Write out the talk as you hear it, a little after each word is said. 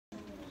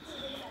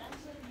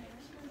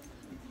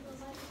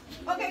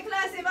Ok,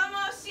 clase,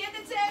 vamos,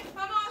 siéntense,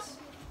 vamos.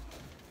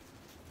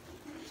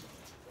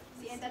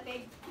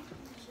 Siéntate.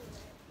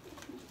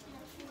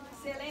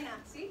 Selena,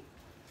 ¿sí?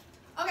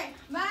 Ok,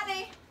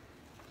 vale.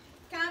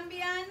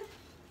 Cambian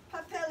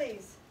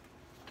papeles.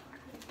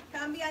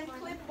 Cambian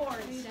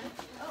clipboards.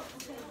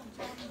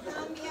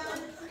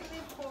 Cambian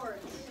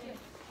clipboards.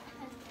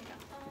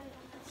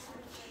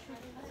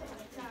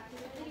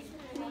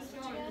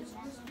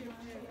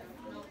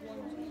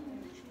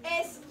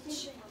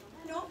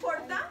 No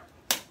importa.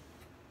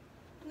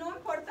 No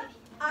importa.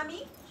 A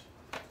mí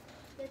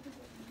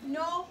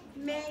no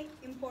me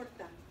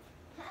importa.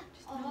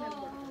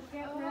 Oh,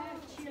 get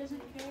wrecked. She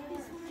doesn't care.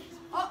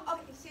 Oh,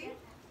 okay, see?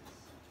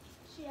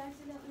 She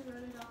accidentally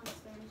wrote it all in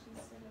Spanish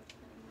instead of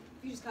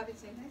You just copied the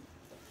same thing?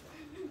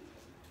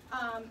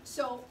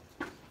 So,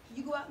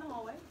 you go out in the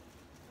hallway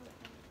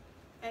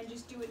and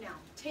just do it now.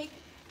 Take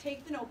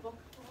the notebook.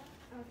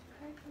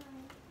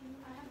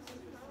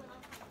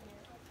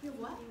 Your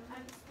what?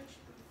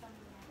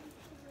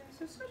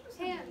 So switch with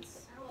somebody.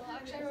 Hands. Well,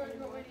 actually, I wrote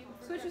my name.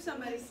 Switch with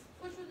somebody.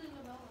 Switch with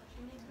Isabella.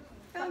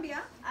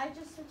 Cambia. I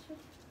just switched with.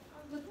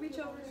 Look, reach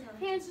over to her.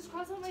 Hands, just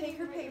cross out my Take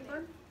her name.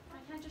 paper. I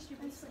can't just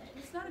replace it.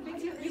 It's not a big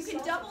deal. You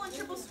can double and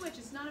triple switch.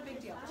 It's not a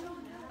big deal.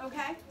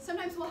 Okay?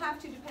 Sometimes we'll have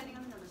to depending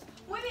on the numbers.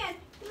 Muy bien.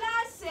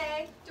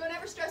 Clase. Don't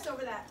ever stress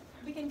over that.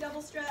 We can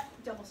double stress.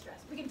 We can double stress.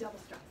 We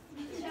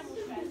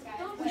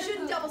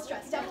shouldn't double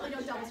stress. Definitely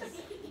don't double stress.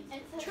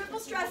 Triple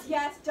stress,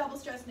 yes. Double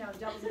stress, no.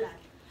 Double's bad.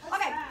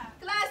 Okay.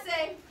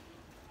 Clase.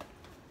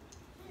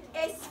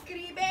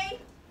 Escribe.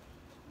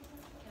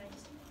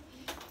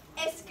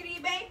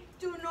 Escribe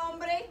tu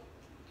nombre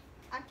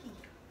aquí.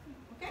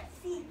 ¿Ok?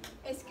 Sí.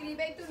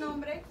 Escribe tu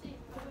nombre. Sí.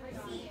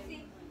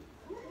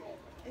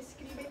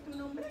 Escribe tu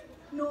nombre.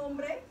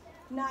 Nombre.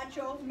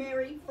 Nacho,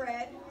 Mary,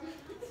 Fred,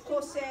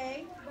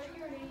 José.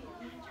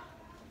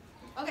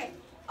 Ok.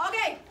 Ok.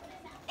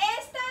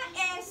 Esta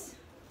es.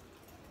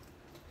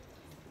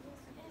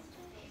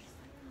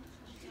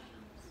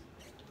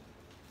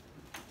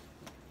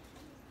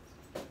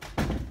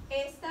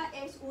 Esta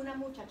es una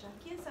muchacha.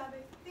 ¿Quién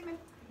sabe? Dime.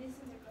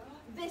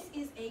 This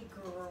is a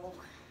girl.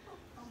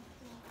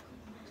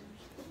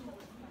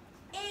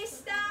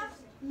 Esta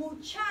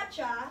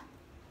muchacha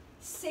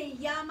se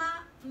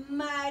llama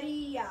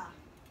María.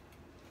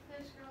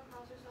 This girl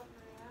calls herself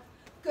Maria.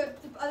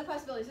 Good. The other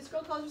possibilities. This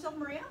girl calls herself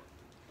Maria.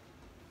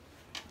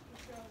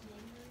 This girl's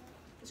named Maria.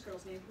 This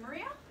girl's named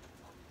Maria.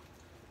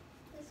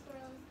 This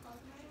girl is called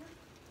Maria.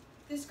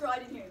 This girl, I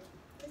didn't hear you.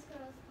 This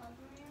girl is called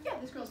Maria. Yeah,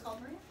 this girl's called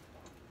Maria.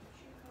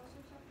 She calls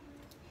herself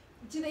Maria.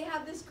 Do they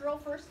have this girl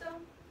first though?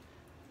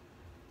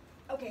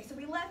 Okay, so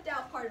we left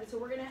out part of it, so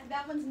we're gonna,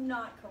 that one's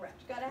not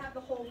correct. You gotta have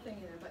the whole thing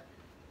in there, but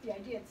the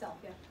idea itself,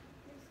 yeah. This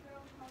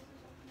girl calls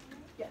herself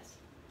Maria. Yes.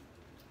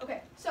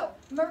 Okay, so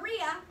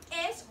Maria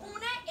es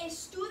una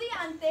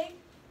estudiante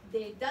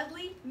de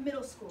Dudley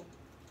Middle School.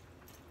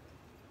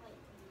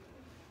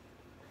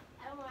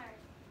 Omar.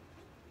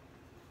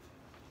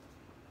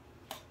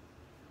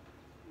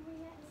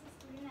 Maria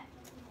is a student at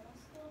Dudley Middle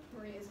School.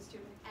 Maria is a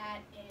student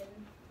at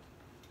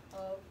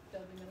of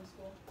Dudley Middle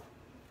School.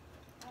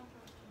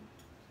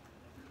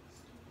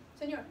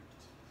 Senor.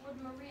 Would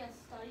Maria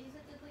studies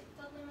at Dudley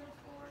Middle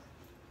School?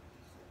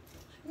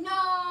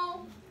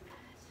 No.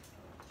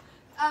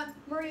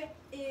 Maria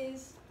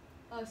is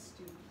a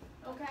student.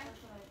 Okay.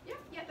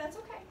 Yeah, that's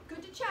okay.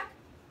 Good to check.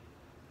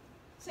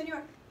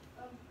 Senor.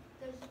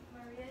 Does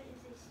Maria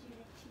is a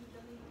student to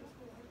Dudley Middle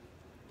School?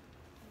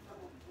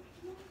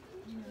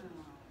 No.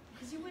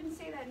 Because you wouldn't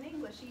say that in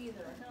English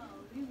either. No,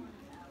 you want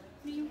Alex.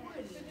 You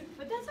wouldn't.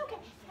 But that's okay.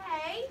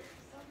 Hey.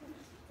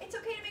 It's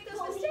okay to make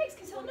those mistakes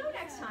because he'll know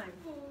next time.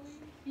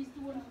 He's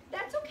the one.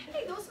 That's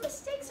okay. Those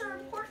mistakes are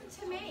important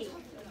to make.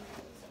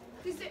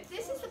 Because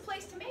this is the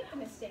place to make the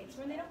mistakes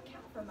when they don't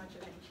count for much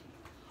of anything.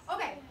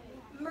 Okay.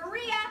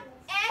 Maria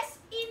es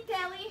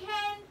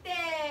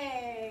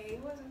inteligente.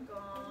 It wasn't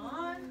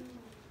gone.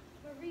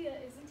 Maria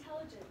is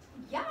intelligent.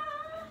 Yeah.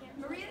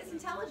 Maria is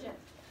intelligent.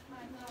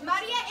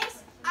 Maria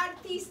es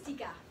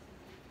artística.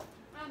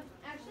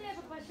 Actually, I have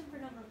a question for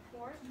number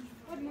 4.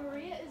 Would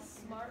Maria is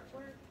smart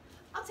work?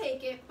 I'll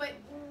take it, but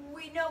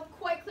we know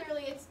quite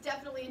clearly it's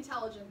definitely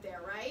intelligent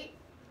there, right?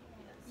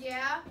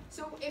 Yeah?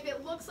 So if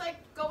it looks like,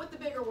 go with the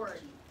bigger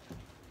word.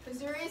 Because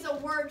there is a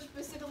word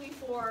specifically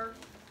for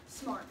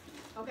smart.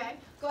 Okay?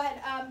 Go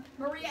ahead.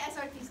 Maria es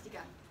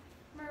artística.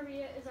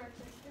 Maria is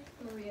artistic.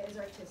 Maria is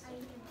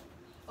artistic.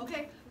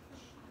 Okay?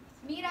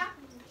 Mira.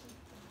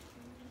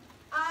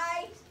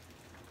 Hay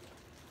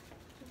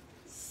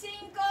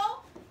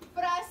 5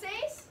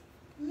 frases,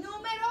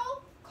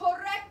 número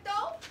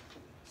correcto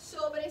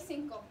sobre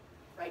 5.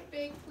 Write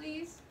big,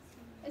 please.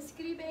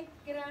 Escribe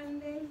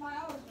grande.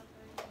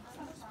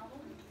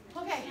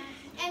 Okay,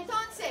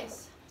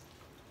 entonces,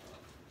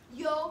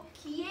 yo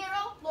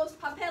quiero los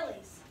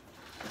papeles.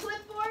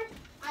 Clipboard,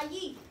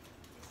 allí.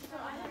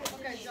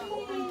 Okay,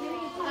 go.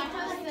 I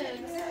have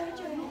 6.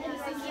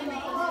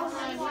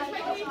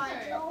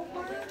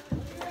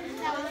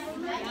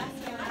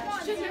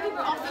 Should you keep her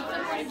off the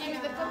clipboard and give me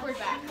the clipboard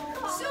back?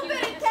 Super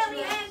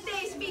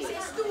inteligentes mis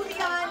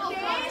estudiantes.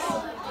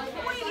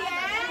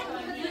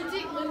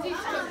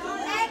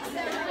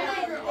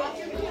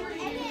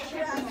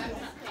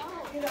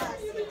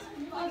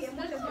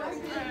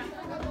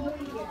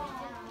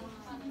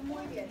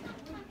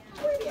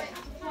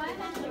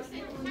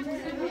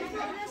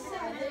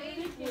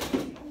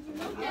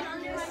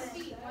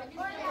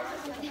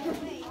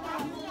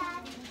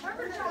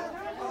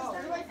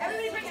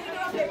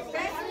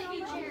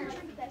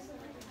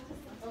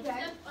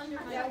 Okay?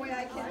 That way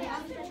I can.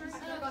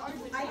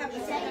 I have the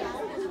same.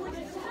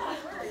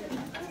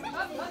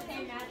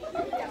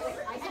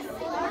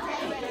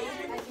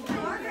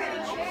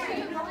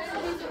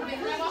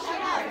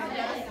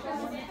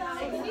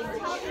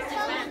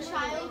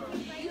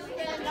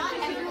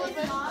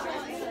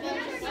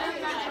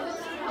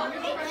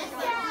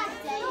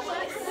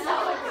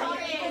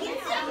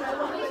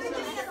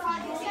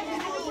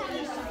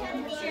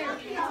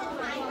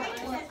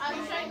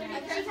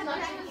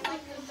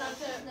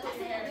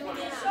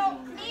 So,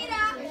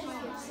 mira,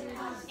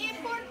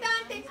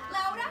 importante,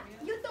 Laura,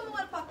 yo tomo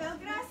el papel,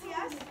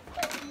 gracias.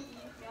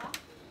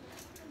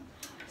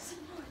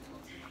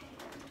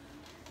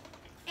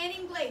 En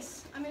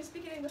inglés, I'm going to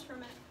speak in English for a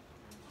minute.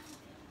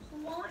 I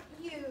want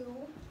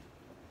you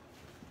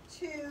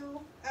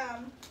to,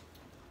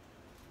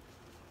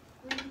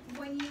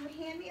 when you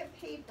hand me a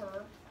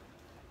paper,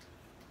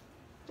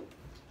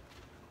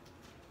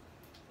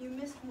 you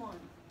missed one.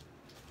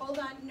 Hold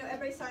on, no,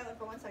 everybody silent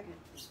for 1 second.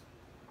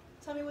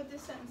 Tell me what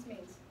this sentence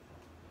means.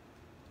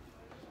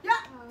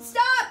 Yeah,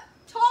 stop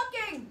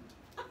talking!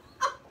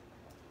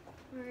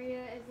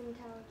 Maria is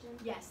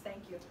intelligent. Yes,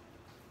 thank you.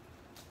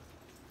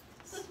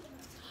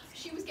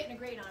 She was getting a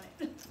grade on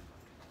it.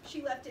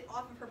 She left it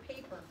off of her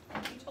paper.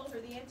 And you told her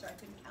the answer. I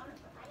couldn't count it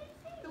for her.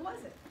 Who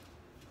was it?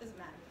 Doesn't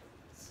matter.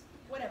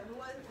 Whatever.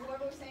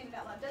 Whoever was saying it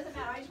out loud. Doesn't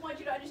matter. I just want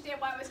you to understand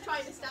why I was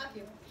trying to stop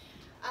you.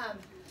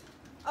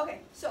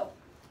 Okay, so,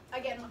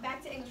 again,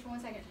 back to English for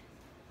 1 second.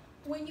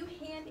 When you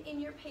hand in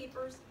your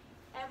papers,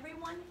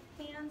 everyone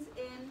hands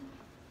in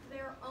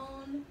their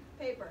own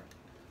paper.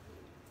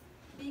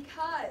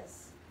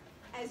 Because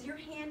as you're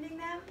handing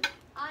them,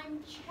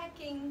 I'm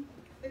checking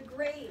the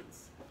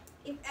grades.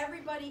 If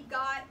everybody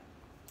got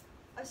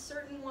a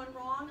certain one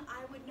wrong,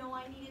 I would know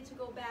I needed to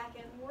go back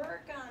and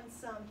work on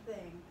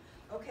something.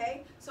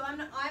 Okay? So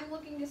I'm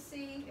looking to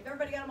see if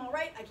everybody got them all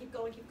right, I keep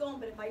going,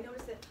 but if I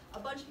notice that a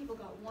bunch of people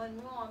got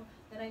one wrong,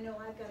 then I know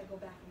I've got to go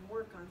back and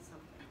work on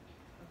something.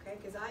 Okay?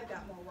 Because I've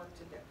got more work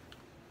to do.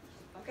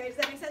 Okay, does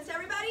that make sense to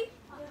everybody?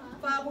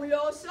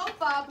 Fabuloso,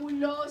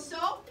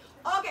 fabuloso.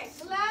 Okay,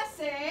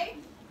 clase.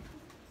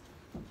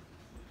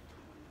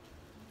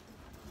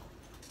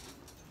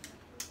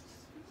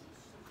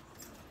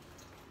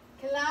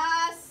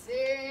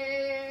 Clase.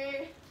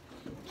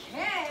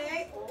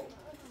 K.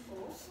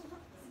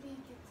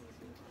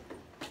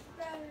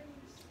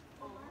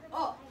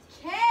 Oh,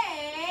 K.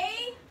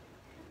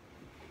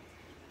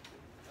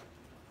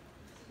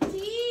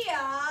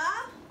 Día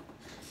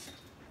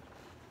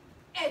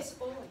es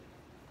hoy.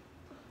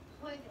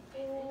 Muy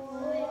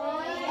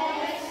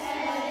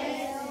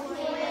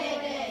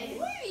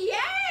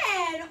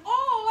bien,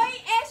 hoy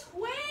es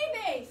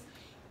jueves.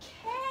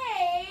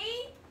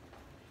 ¿Qué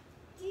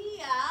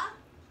día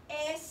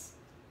es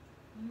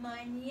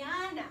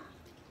mañana?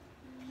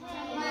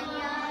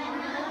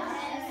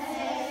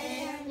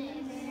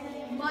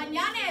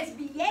 Mañana es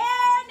viernes.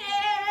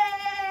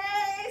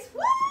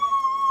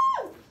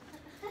 ¡Woo!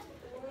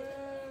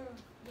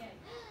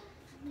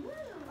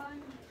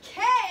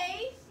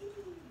 ¿Qué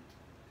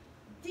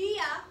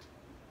día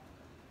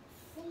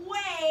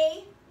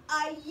fue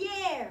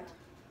ayer?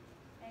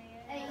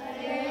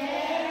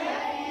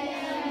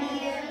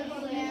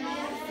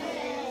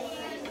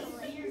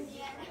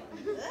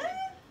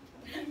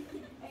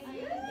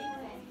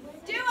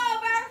 Do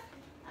over.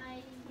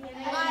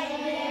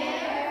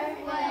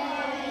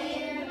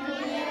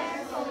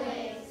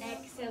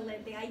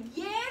 Excelente.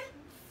 Ayer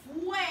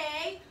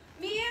fue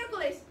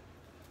miércoles.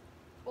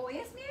 ¿Hoy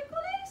es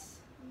miércoles?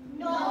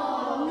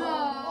 No.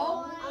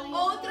 No.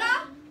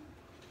 ¿Otra?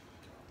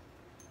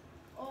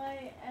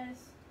 Hoy es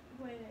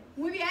jueves.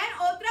 Muy bien.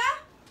 ¿Otra?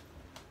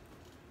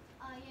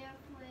 Ayer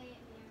fue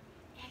miércoles.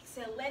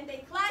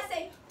 Excelente.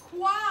 Clase.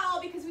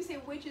 ¿Cuál? Because we say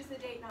which is the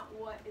date, not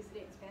what is the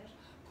date in Spanish.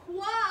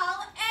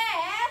 ¿Cuál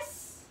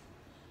es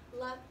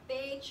la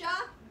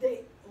fecha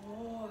de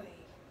hoy?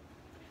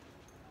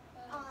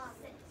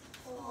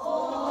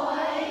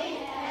 Hoy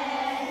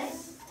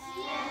es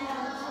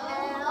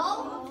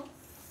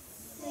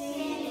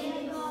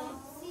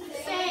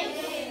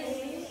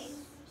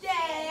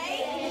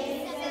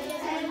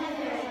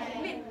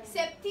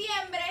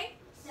Septiembre.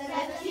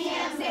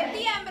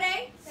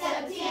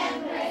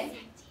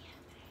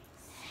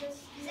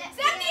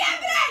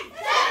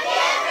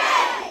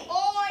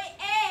 Hoy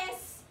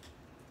es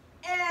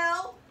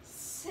el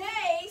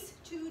 6.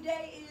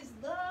 Today is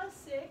the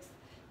 6th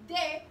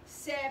de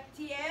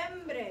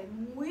septiembre.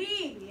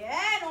 Muy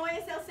bien. Hoy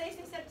es el 6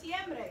 de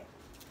septiembre.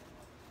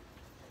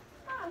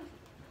 Ah.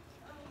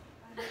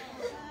 I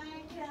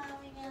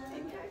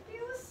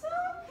feel so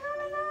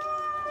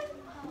good.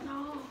 No.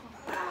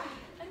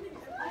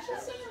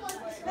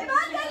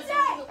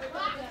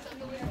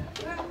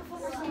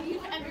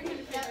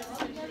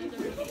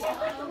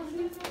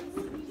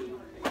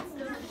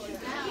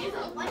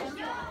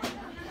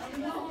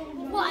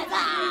 What's up?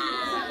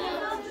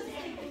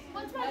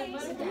 What's my name?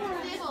 Sybil.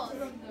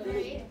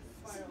 Right?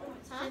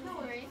 Huh? No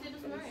worries. It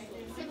doesn't matter.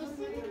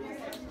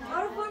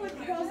 I don't play with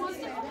girls.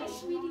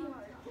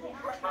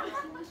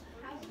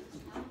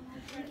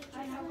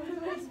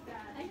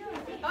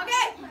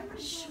 Okay.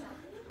 Shh.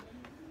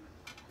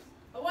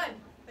 A 1,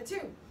 a 2,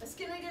 a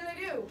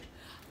skidly-diddly-doo.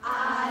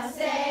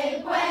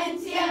 Hace buen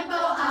tiempo,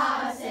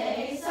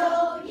 hace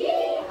sol,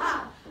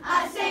 yeehaw.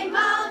 Hace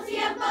mal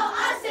tiempo,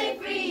 hace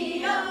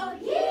frío,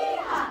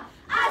 yeehaw.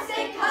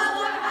 Hace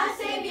calor,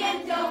 hace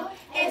viento,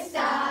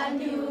 está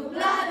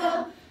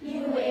nublado,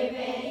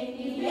 llueve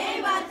y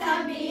nieva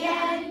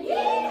también,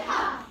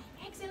 yeehaw.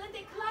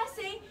 Excelente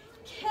clase.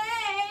 ¿Qué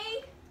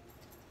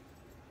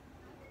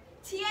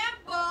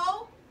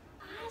tiempo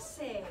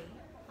hace?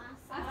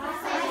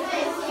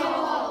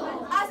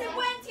 Hace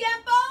buen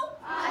tiempo.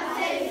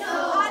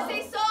 Hace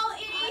sol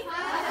y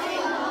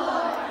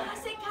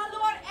hace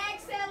calor.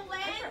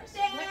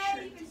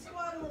 Excelente. You can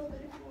squat a little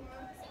bit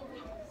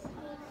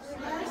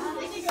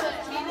if you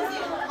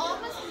want.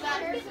 Almost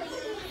better.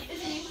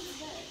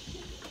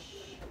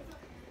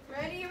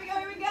 Ready? Here we go.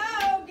 Here we go.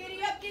 Giddy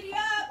up. Giddy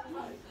up.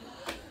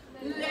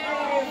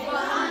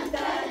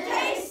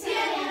 Levántate,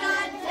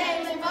 siéntate,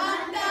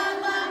 levanta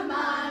la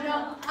mano,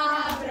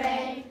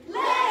 abre,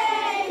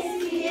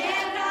 lee,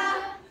 cierra,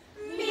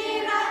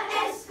 mira,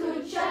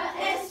 escucha,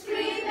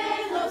 escribe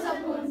los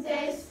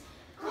apuntes.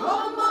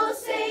 ¿Cómo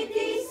se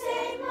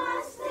dice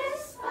más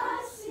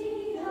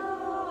despacio?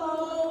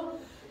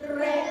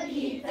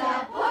 Repita,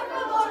 por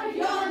favor,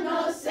 yo no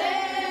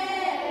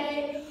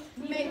sé.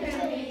 ¿Me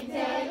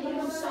permite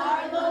usar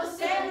los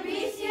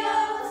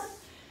servicios?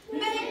 ¿Me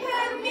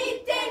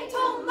permiten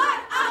tomar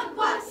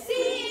agua?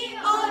 ¿Sí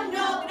o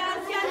no?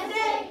 Gracias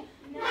de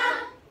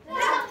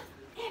nada.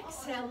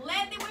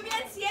 Excelente, muy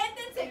bien,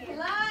 siéntense,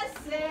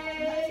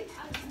 clase.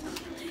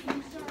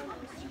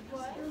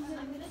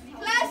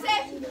 Clase.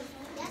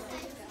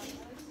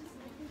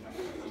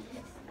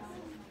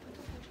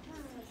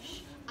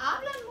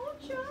 Hablan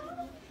mucho.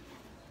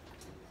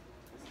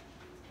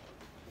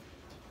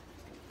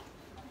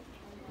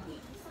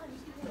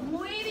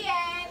 Muy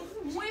bien,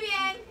 muy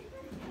bien.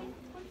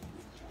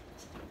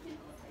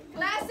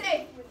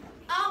 Clase,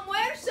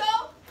 almuerzo,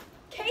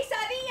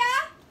 quesadilla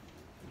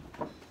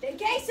de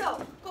queso.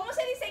 ¿Cómo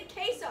se dice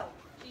queso?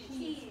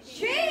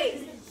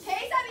 Cheese.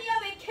 Quesadilla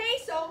de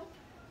queso,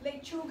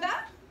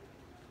 lechuga,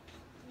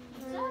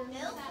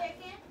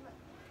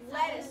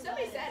 lettuce.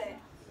 Somebody said it.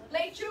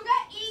 Lechuga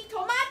y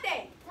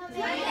tomate.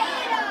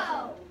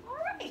 Tomato. All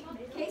right.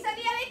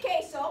 Quesadilla de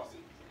queso,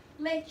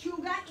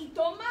 lechuga y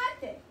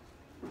tomate.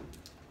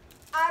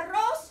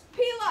 Arroz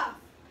pilaf.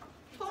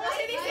 ¿Cómo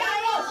se dice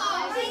arroz?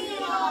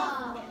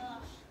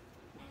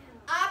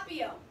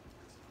 Apio.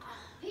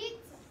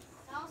 Pizza.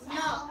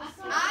 No.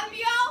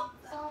 Apio.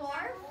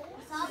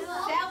 Salsa.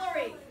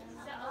 Celery.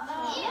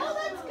 Ew,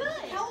 that's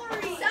good.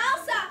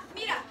 Salsa.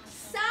 Mira,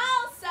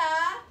 salsa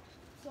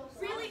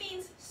really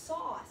means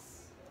sauce.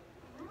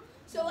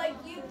 So like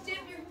you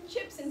dip your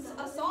chips in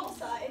a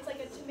salsa, it's like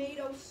a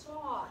tomato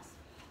sauce.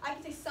 I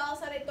can say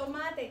salsa de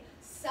tomate,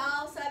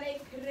 salsa de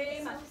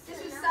crema.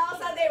 This is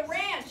salsa de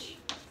ranch.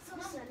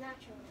 Salsa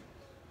natural.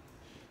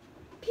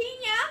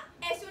 Piña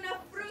es una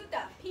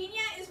fruta.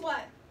 Piña is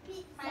what?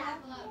 Pizza.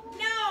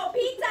 No,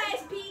 pizza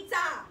is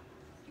pizza.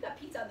 You got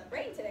pizza on the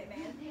brain today,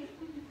 man.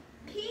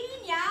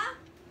 Piña.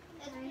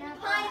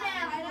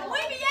 Pineapple.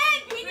 Muy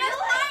bien, piña es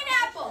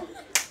pineapple.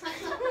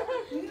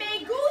 Me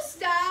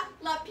gusta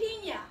la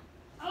piña.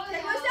 ¿Te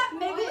gusta?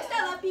 Me gusta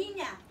la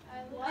piña.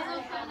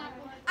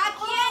 ¿A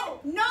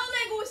quién no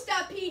le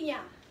gusta piña?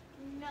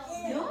 No.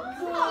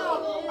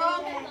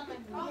 Okay.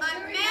 A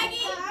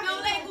Maggie no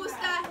le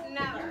gusta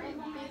nada.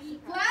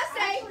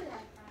 Clase.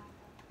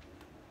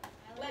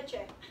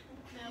 Leche.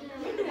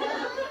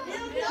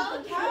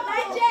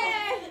 Leche.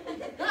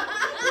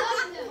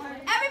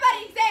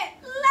 Everybody say it.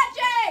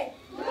 Leche.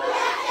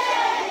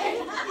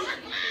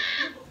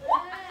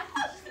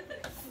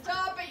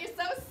 Stop it. You're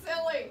so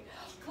silly.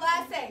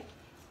 Clase.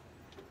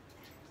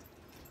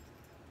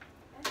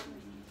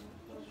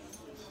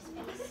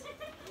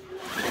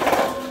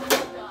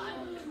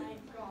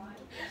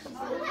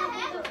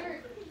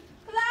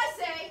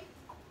 Clase.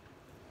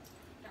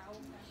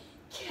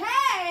 ¿Qué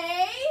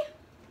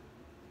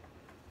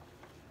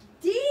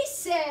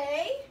dice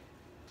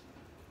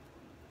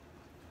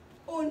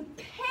un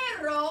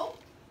perro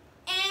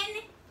en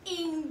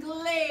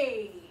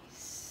inglés?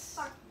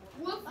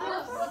 Woof,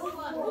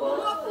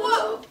 Woof,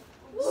 woof.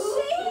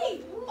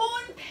 Sí,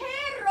 un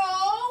perro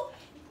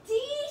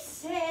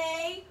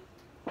dice